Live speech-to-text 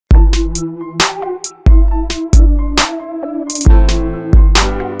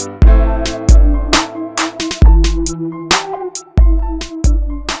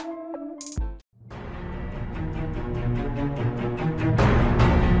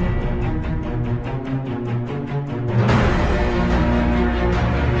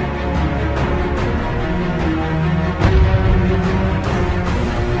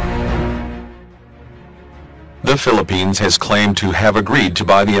Philippines has claimed to have agreed to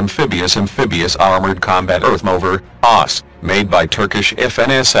buy the Amphibious Armored Combat Earthmover, AACE, made by Turkish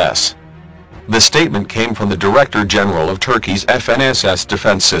FNSS. The statement came from the Director General of Turkey's FNSS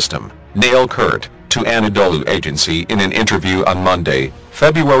Defense System, Nail Kurt, to Anadolu Agency in an interview on Monday,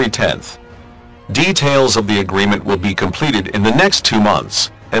 February 10. Details of the agreement will be completed in the next 2 months,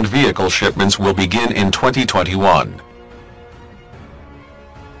 and vehicle shipments will begin in 2021.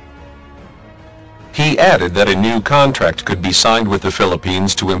 He added that a new contract could be signed with the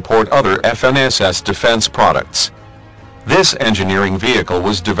Philippines to import other FNSS defense products. This engineering vehicle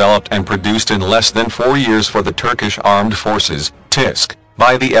was developed and produced in less than 4 years for the Turkish Armed Forces, TISK,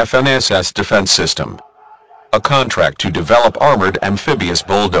 by the FNSS Defense System. A contract to develop armored amphibious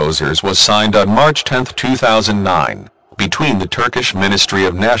bulldozers was signed on March 10, 2009, between the Turkish Ministry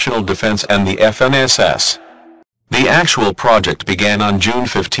of National Defense and the FNSS. The actual project began on June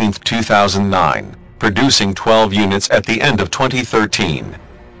 15, 2009, producing 12 units at the end of 2013.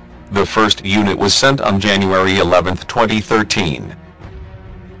 The first unit was sent on January 11, 2013.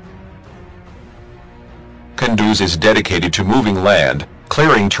 Kunduz is dedicated to moving land,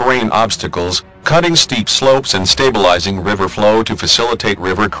 clearing terrain obstacles, cutting steep slopes and stabilizing river flow to facilitate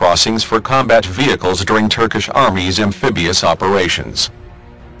river crossings for combat vehicles during Turkish Army's amphibious operations.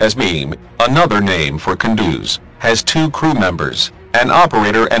 AACE, another name for Kunduz, has 2 crew members, an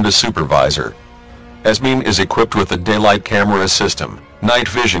operator and a supervisor. AACE is equipped with a daylight camera system, night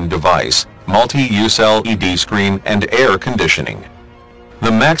vision device, multi-use LED screen and air conditioning.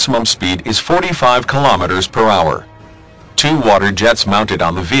 The maximum speed is 45 km per hour. 2 water jets mounted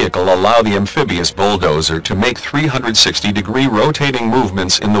on the vehicle allow the amphibious bulldozer to make 360-degree rotating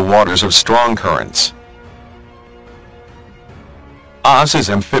movements in the waters of strong currents. AACE is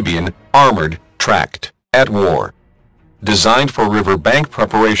amphibian, armored, tracked, at war. Designed for river bank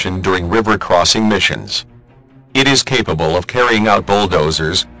preparation during river crossing missions. It is capable of carrying out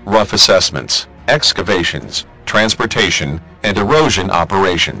bulldozers, rough assessments, excavations, transportation, and erosion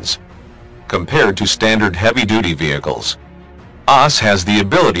operations. Compared to standard heavy-duty vehicles, AACE has the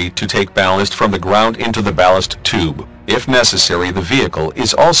ability to take ballast from the ground into the ballast tube. If necessary, the vehicle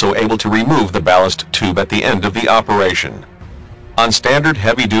is also able to remove the ballast tube at the end of the operation. On standard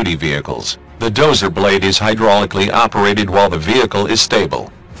heavy-duty vehicles, the dozer blade is hydraulically operated while the vehicle is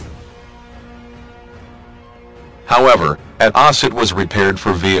stable. However, at AACE it was repaired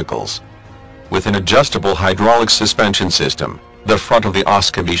for vehicles. With an adjustable hydraulic suspension system, the front of the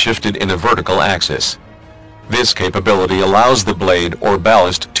AACE can be shifted in a vertical axis. This capability allows the blade or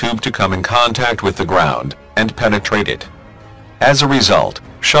ballast tube to come in contact with the ground and penetrate it. As a result,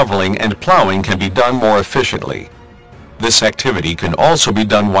 shoveling and plowing can be done more efficiently. This activity can also be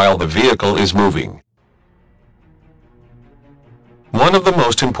done while the vehicle is moving. One of the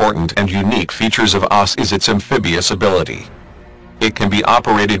most important and unique features of AACE is its amphibious ability. It can be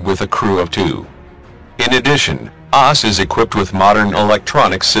operated with a crew of 2. In addition, AACE is equipped with modern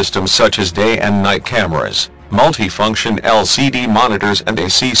electronic systems such as day and night cameras, multi-function LCD monitors and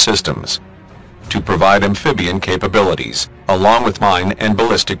AC systems to provide amphibian capabilities, along with mine and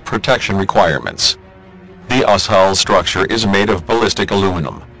ballistic protection requirements. The AACE hull structure is made of ballistic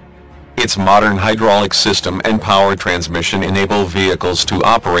aluminum. Its modern hydraulic system and power transmission enable vehicles to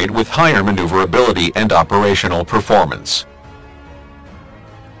operate with higher maneuverability and operational performance.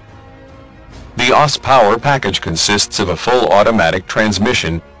 The AACE power package consists of a full automatic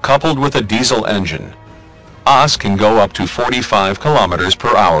transmission, coupled with a diesel engine. AACE can go up to 45 km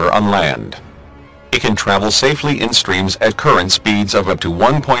per hour on land. It can travel safely in streams at current speeds of up to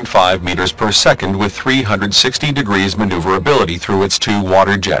 1.5 meters per second with 360 degrees maneuverability through its 2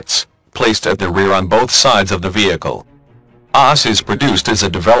 water jets, placed at the rear on both sides of the vehicle. AACE is produced as a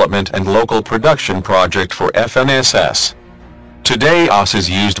development and local production project for FNSS. Today AACE is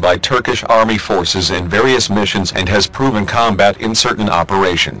used by Turkish Army Forces in various missions and has proven combat in certain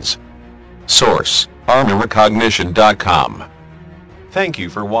operations. Source: ArmyRecognition.com. Thank you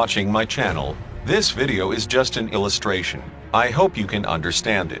for watching my channel. This video is just an illustration. I hope you can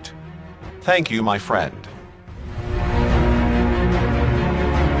understand it. Thank you, my friend.